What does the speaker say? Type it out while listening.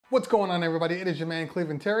What's going on, everybody? It is your man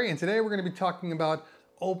Cleveland Terry, and today we're going to be talking about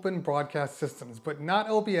open broadcast systems, but not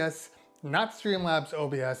OBS, not Streamlabs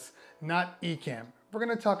OBS, not Ecamm. We're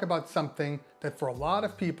going to talk about something that for a lot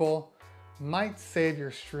of people might save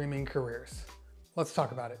your streaming careers. Let's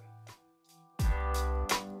talk about it. Hey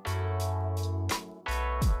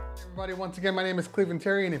everybody, once again, my name is Cleveland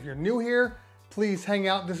Terry, and if you're new here, please hang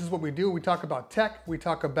out. This is what we do. We talk about tech, we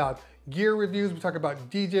talk about gear reviews, we talk about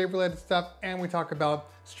DJ related stuff, and we talk about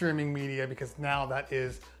streaming media because now that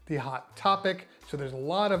is the hot topic. So there's a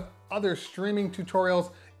lot of other streaming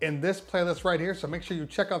tutorials in this playlist right here. So make sure you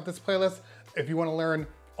check out this playlist if you want to learn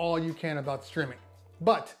all you can about streaming.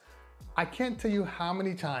 But I can't tell you how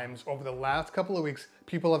many times over the last couple of weeks,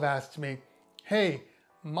 people have asked me, hey,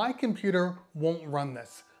 my computer won't run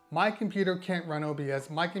this. My computer can't run OBS.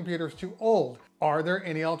 My computer is too old. Are there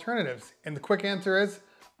any alternatives? And the quick answer is,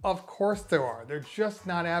 of course there are. They're just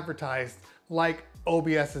not advertised like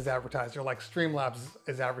OBS is advertised or like Streamlabs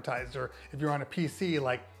is advertised, or if you're on a PC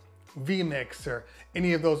like vMix or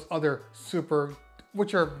any of those other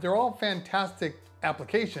they're all fantastic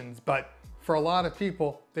applications, but for a lot of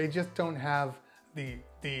people, they just don't have the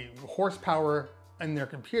horsepower in their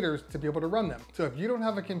computers to be able to run them. So if you don't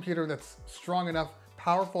have a computer that's strong enough,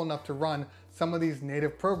 powerful enough to run some of these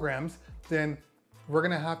native programs, then we're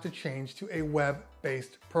gonna have to change to a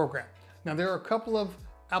web-based program. Now, there are a couple of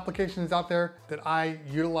applications out there that I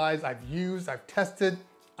utilize, I've used, I've tested.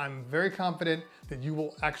 I'm very confident that you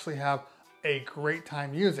will actually have a great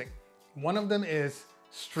time using. One of them is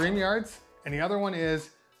Streamyard, and the other one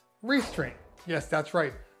is Restream. Yes, that's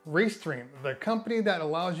right, Restream, the company that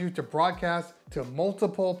allows you to broadcast to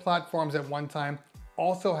multiple platforms at one time,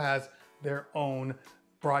 also has their own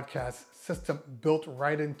broadcast system built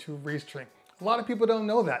right into Restream. A lot of people don't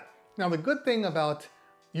know that. Now, the good thing about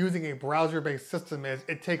using a browser-based system is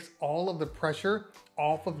it takes all of the pressure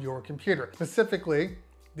off of your computer. Specifically,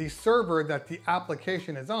 the server that the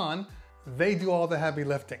application is on, they do all the heavy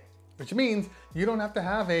lifting, which means you don't have to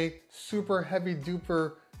have a super heavy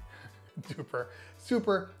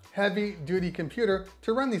duty computer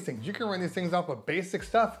to run these things. You can run these things off of basic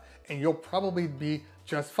stuff and you'll probably be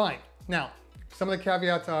just fine. Now, some of the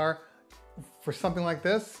caveats are, for something like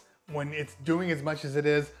this, when it's doing as much as it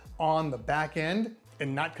is on the back end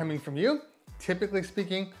and not coming from you, typically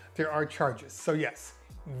speaking, there are charges. So yes,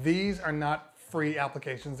 these are not free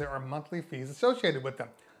applications. There are monthly fees associated with them.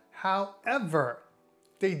 However,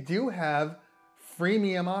 they do have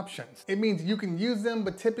freemium options. It means you can use them,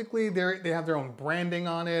 but typically they have their own branding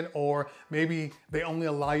on it, or maybe they only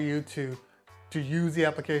allow you to use the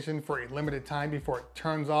application for a limited time before it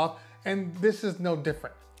turns off, and this is no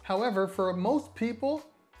different. However, for most people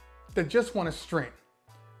that just want to stream,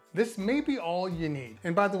 this may be all you need.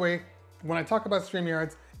 And by the way, when I talk about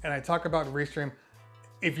Streamyard and I talk about Restream,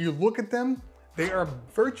 if you look at them, they are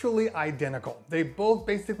virtually identical. They both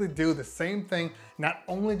basically do the same thing. Not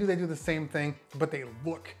only do they do the same thing, but they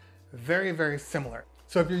look very, very similar.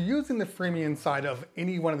 So if you're using the freemium side of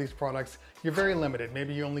any one of these products, you're very limited.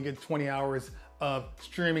 Maybe you only get 20 hours of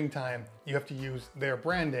streaming time. You have to use their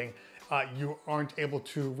branding. You aren't able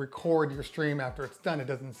to record your stream after it's done. It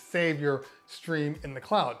doesn't save your stream in the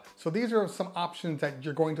cloud. So these are some options that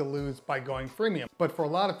you're going to lose by going freemium. But for a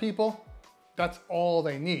lot of people, that's all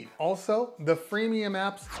they need. Also, the freemium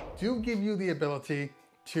apps do give you the ability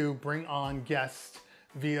to bring on guests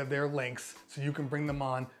via their links, so you can bring them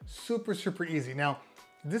on super easy. Now,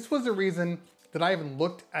 this was the reason that I even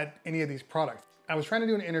looked at any of these products. I was trying to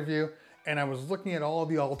do an interview and I was looking at all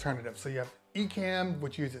the alternatives. So you have Ecamm,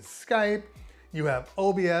 which uses Skype. You have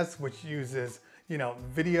OBS, which uses,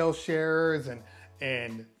 video shares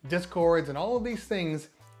and Discords and all of these things.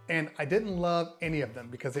 And I didn't love any of them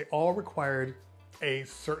because they all required a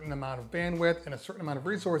certain amount of bandwidth and a certain amount of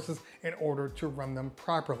resources in order to run them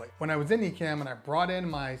properly. When I was in Ecamm and I brought in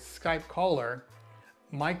my Skype caller,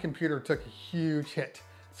 my computer took a huge hit.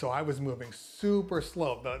 So I was moving super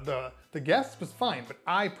slow. The guest was fine, but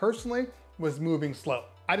I personally was moving slow.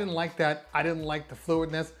 I didn't like that. I didn't like the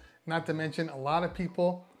fluidness. Not to mention, a lot of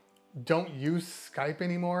people don't use Skype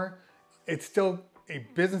anymore. It's still a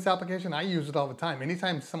business application. I use it all the time.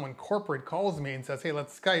 Anytime someone corporate calls me and says, hey,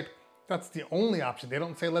 let's Skype, that's the only option. They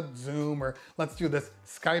don't say let's Zoom or let's do this.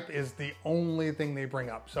 Skype is the only thing they bring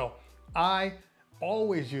up. So I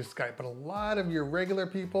always use Skype, but a lot of your regular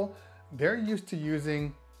people, they're used to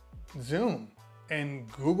using Zoom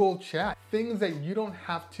and Google Chat, things that you don't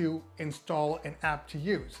have to install an app to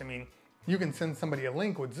use. I mean, you can send somebody a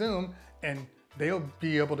link with Zoom and they'll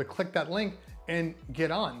be able to click that link and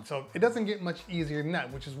get on. So it doesn't get much easier than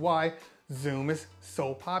that, which is why Zoom is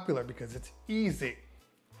so popular, because it's easy.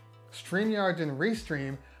 Streamyard and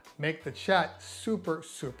Restream make the chat super,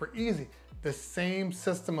 super easy. The same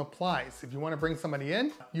system applies. If you want to bring somebody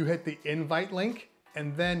in, you hit the invite link,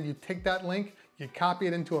 and then you take that link, you copy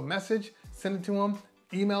it into a message, send it to them,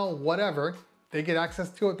 email, whatever. They get access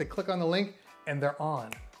to it, they click on the link, and they're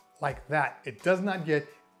on. Like that. It does not get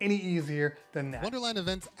any easier than that. Wonderland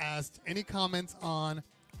Events asked, any comments on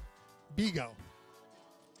Bigo?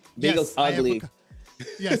 Bigo's ugly.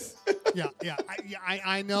 Yes. Yeah.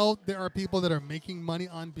 I know there are people that are making money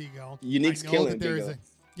on Bigo. Unique's killing Bigo.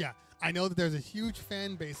 I know that there's a huge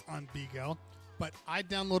fan base on Bigo, but I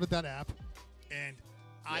downloaded that app and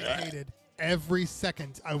I hated every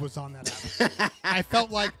second I was on that app. I felt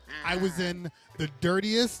like I was in the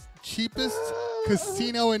dirtiest, cheapest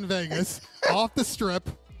casino in Vegas, off the strip.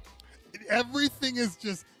 Everything is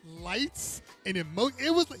just lights and emotion.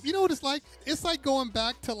 It was, you know what it's like? It's like going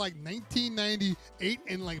back to like 1998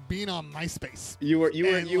 and like being on MySpace. You were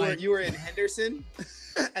in Henderson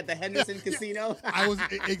at the Henderson Casino. I was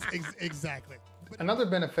exactly. Another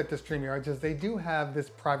benefit to StreamYard is they do have this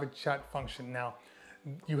private chat function. Now,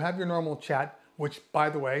 you have your normal chat, which, by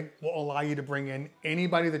the way, will allow you to bring in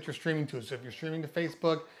anybody that you're streaming to. So if you're streaming to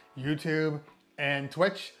Facebook, YouTube, and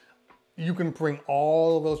Twitch, you can bring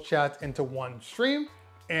all of those chats into one stream,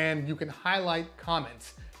 and you can highlight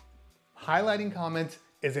comments. Highlighting comments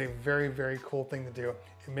is a very, very cool thing to do.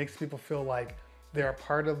 It makes people feel like they're a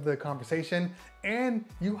part of the conversation, and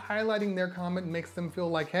you highlighting their comment makes them feel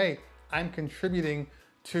like, hey, I'm contributing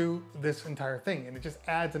to this entire thing. And it just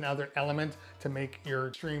adds another element to make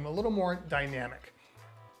your stream a little more dynamic.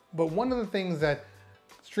 But one of the things that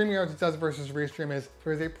StreamYard does versus Restream is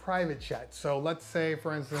there's a private chat. So let's say,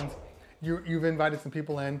 for instance, you've invited some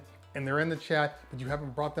people in and they're in the chat, but you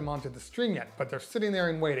haven't brought them onto the stream yet, but they're sitting there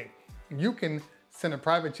and waiting. You can send a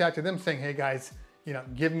private chat to them saying, hey guys,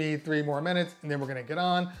 give me 3 more minutes and then we're gonna get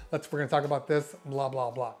on. We're gonna talk about this, blah,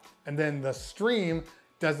 blah, blah. And then the stream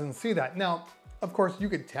doesn't see that. Now, of course, you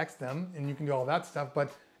could text them and you can do all that stuff,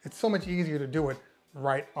 but it's so much easier to do it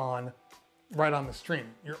right on the stream.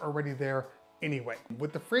 You're already there anyway.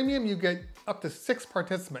 With the freemium, you get up to 6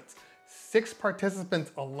 participants. 6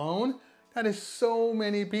 participants alone, that is so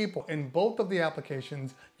many people. In both of the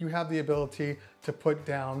applications, you have the ability to put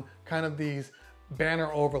down kind of these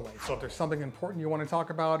banner overlays. So if there's something important you want to talk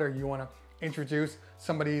about, or you want to introduce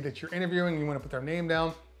somebody that you're interviewing, you want to put their name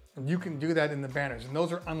down, you can do that in the banners, and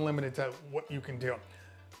those are unlimited to what you can do.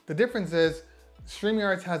 The difference is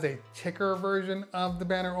StreamYard has a ticker version of the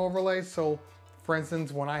banner overlay. So for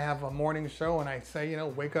instance, when I have a morning show and I say,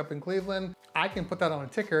 wake up in Cleveland, I can put that on a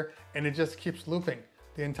ticker and it just keeps looping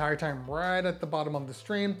the entire time right at the bottom of the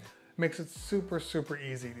stream. Makes it super, super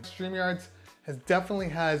easy. StreamYard definitely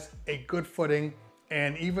has a good footing,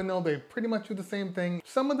 and even though they pretty much do the same thing,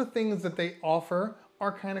 some of the things that they offer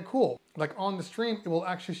are kind of cool. Like on the stream, it will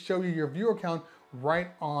actually show you your viewer count right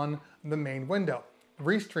on the main window.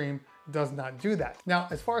 Restream does not do that. Now,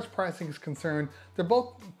 as far as pricing is concerned, they're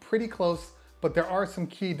both pretty close, but there are some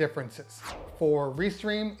key differences. For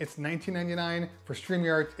Restream, it's $19.99. For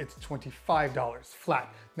StreamYard, it's $25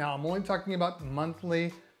 flat. Now, I'm only talking about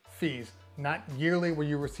monthly fees, not yearly where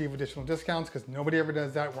you receive additional discounts, because nobody ever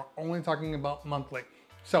does that. We're only talking about monthly.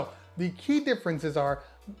 So the key differences are,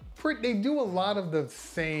 they do a lot of the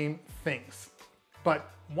same things,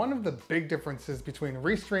 but one of the big differences between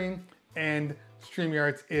Restream and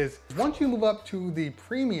StreamYard is once you move up to the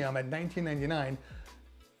premium at $19.99,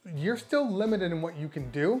 you're still limited in what you can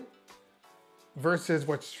do versus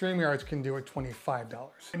what StreamYard can do at $25.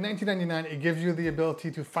 At $19.99, it gives you the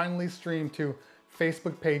ability to finally stream to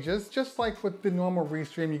Facebook pages, just like with the normal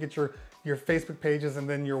Restream, you get your Facebook pages and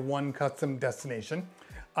then your one custom destination.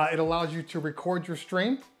 It allows you to record your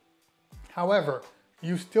stream. However,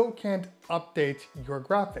 you still can't update your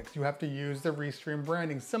graphics. You have to use the Restream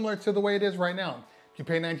branding, similar to the way it is right now. If you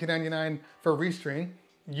pay $19.99 for Restream,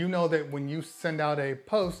 you know that when you send out a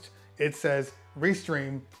post, it says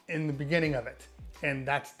Restream in the beginning of it, and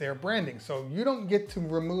that's their branding. So you don't get to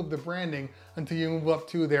remove the branding until you move up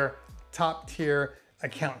to their top tier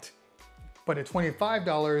account. But at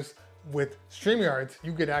 $25 with StreamYard,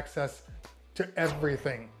 you get access to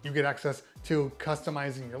everything. You get access to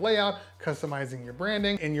customizing your layout, customizing your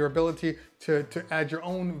branding, and your ability to add your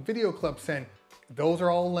own video clips in. Those are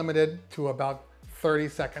all limited to about 30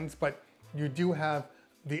 seconds, but you do have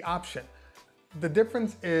the option. The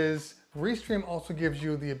difference is Restream also gives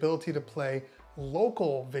you the ability to play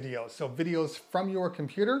local videos. So videos from your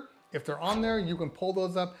computer, if they're on there, you can pull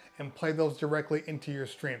those up and play those directly into your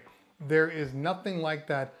stream. There is nothing like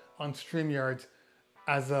that on StreamYard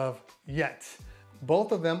as of yet.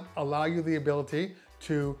 Both of them allow you the ability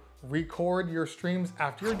to record your streams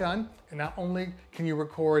after you're done. And not only can you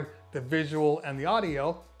record the visual and the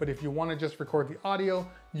audio, but if you want to just record the audio,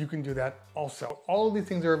 you can do that also. All of these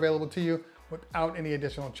things are available to you without any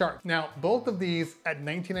additional charge. Now, both of these at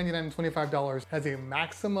 $19.99 and $25 has a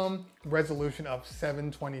maximum resolution of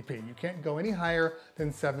 720p. You can't go any higher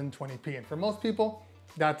than 720p. And for most people,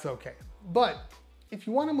 that's okay. But if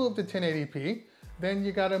you want to move to 1080p, then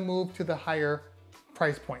you got to move to the higher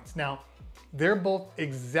price points. Now, they're both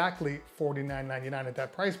exactly $49.99 at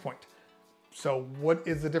that price point. So what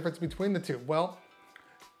is the difference between the two? Well,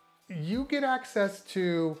 you get access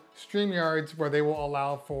to Streamyards where they will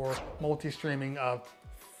allow for multi-streaming of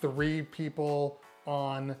 3 people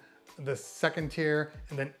on the second tier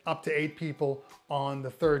and then up to 8 people on the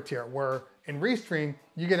third tier, where in Restream,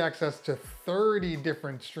 you get access to 30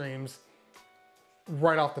 different streams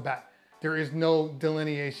right off the bat. There is no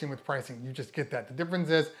delineation with pricing. You just get that. The difference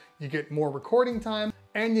is you get more recording time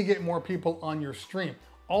and you get more people on your stream.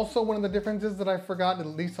 Also, one of the differences that I forgot, at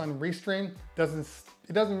least on Restream,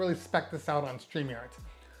 it doesn't really spec this out on Streamyard.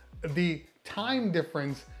 The time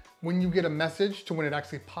difference when you get a message to when it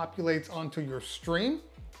actually populates onto your stream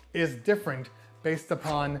is different based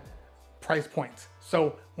upon price points.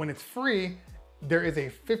 So when it's free, there is a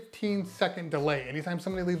 15-second delay. Anytime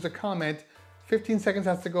somebody leaves a comment, 15 seconds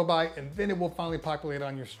has to go by and then it will finally populate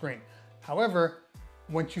on your screen. However,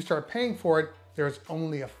 once you start paying for it, there's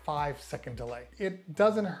only a 5-second delay. It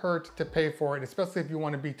doesn't hurt to pay for it, especially if you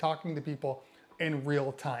want to be talking to people in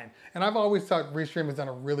real time. And I've always thought Restream has done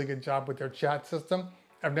a really good job with their chat system.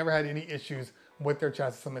 I've never had any issues with their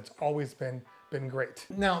chat system. It's always been great.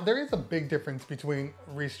 Now, there is a big difference between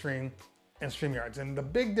Restream and Streamyards. And the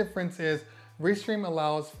big difference is Restream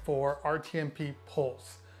allows for RTMP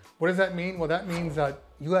polls. What does that mean? Well, that means that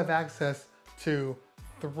you have access to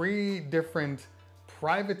 3 different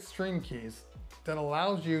private stream keys that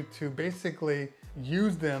allows you to basically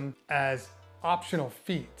use them as optional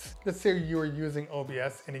feeds. Let's say you were using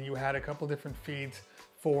OBS and then you had a couple different feeds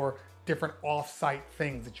for different off-site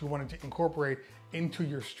things that you wanted to incorporate into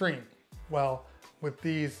your stream. Well, with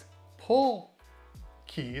these pull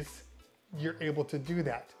keys, you're able to do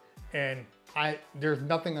that. And there's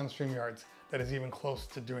nothing on Streamyards that is even close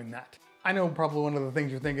to doing that. I know probably one of the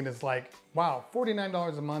things you're thinking is like, wow,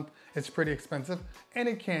 $49 a month is pretty expensive, and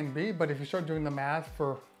it can be, but if you start doing the math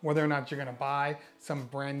for whether or not you're gonna buy some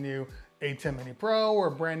brand new A10 Mini Pro or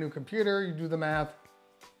a brand new computer, you do the math,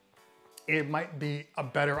 it might be a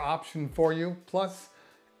better option for you. Plus,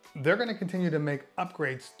 they're gonna continue to make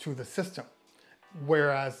upgrades to the system.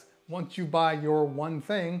 Whereas once you buy your one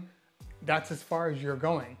thing, that's as far as you're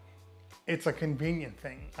going. It's a convenient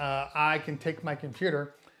thing. I can take my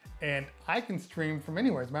computer and I can stream from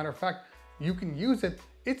anywhere. As a matter of fact, you can use it.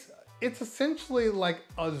 It's essentially like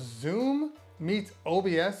a Zoom meets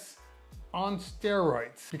OBS on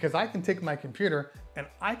steroids, because I can take my computer and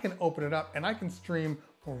I can open it up and I can stream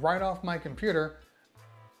right off my computer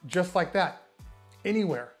just like that,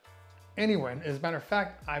 anywhere. And as a matter of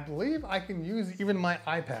fact, I believe I can use even my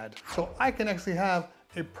iPad. So I can actually have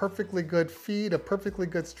a perfectly good feed, a perfectly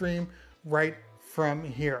good stream right from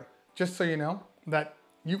here. Just so you know that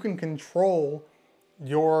you can control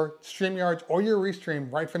your Streamyard or your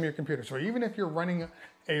Restream right from your computer. So even if you're running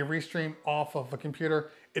a Restream off of a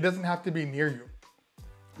computer, it doesn't have to be near you.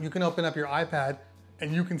 You can open up your iPad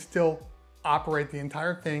and you can still operate the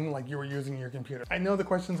entire thing like you were using your computer. I know the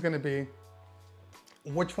question's gonna be,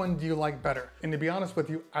 which one do you like better? And to be honest with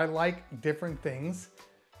you, I like different things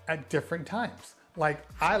at different times. Like,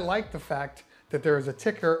 I like the fact that there is a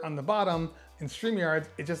ticker on the bottom in Streamyard.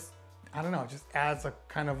 It just, I don't know, it just adds a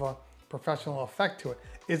kind of a professional effect to it.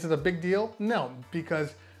 Is it a big deal? No,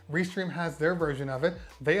 because Restream has their version of it.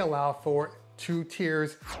 They allow for 2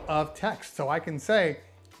 tiers of text. So I can say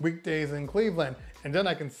weekdays in Cleveland, and then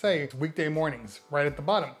I can say weekday mornings right at the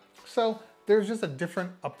bottom. So there's just a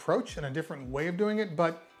different approach and a different way of doing it,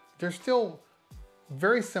 but they're still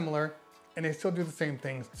very similar and they still do the same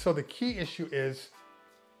things. So the key issue is,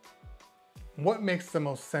 what makes the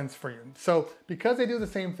most sense for you? So because they do the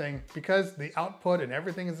same thing, because the output and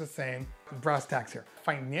everything is the same, brass tacks here.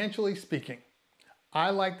 Financially speaking, I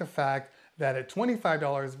like the fact that at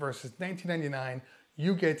 $25 versus $19.99,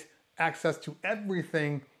 you get access to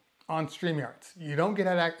everything on Streamyard. You don't get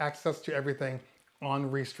access to everything on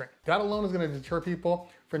Restream. That alone is gonna deter people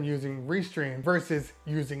from using Restream versus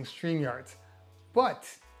using Streamyard. But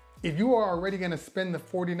if you are already gonna spend the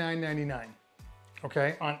 $49.99,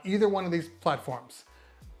 okay, on either one of these platforms,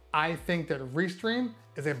 I think that Restream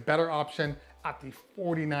is a better option at the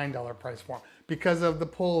 $49 price point because of the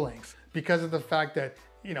pull links, because of the fact that,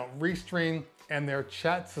 you know, Restream and their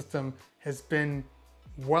chat system has been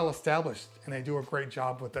well established and they do a great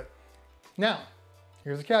job with it. Now,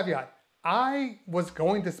 here's a caveat. I was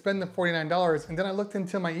going to spend the $49 and then I looked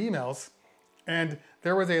into my emails and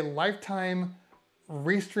there was a lifetime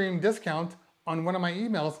Restream discount on one of my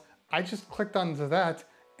emails. I just clicked onto that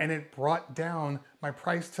and it brought down my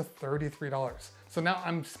price to $33. So now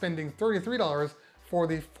I'm spending $33 for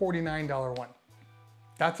the $49 one.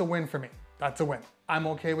 That's a win for me. That's a win. I'm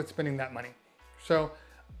okay with spending that money. So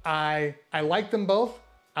I like them both.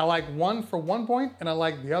 I like one for one point and I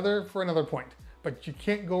like the other for another point. But you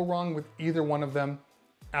can't go wrong with either one of them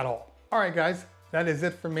at all. All right, guys, that is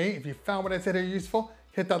it for me. If you found what I said here useful,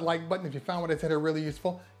 hit that like button. If you found what I said here really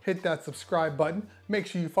useful, hit that subscribe button. Make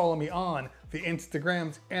sure you follow me on the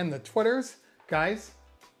Instagrams and the Twitters. Guys,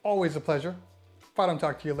 always a pleasure. If I don't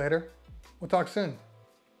talk to you later, we'll talk soon.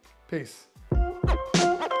 Peace.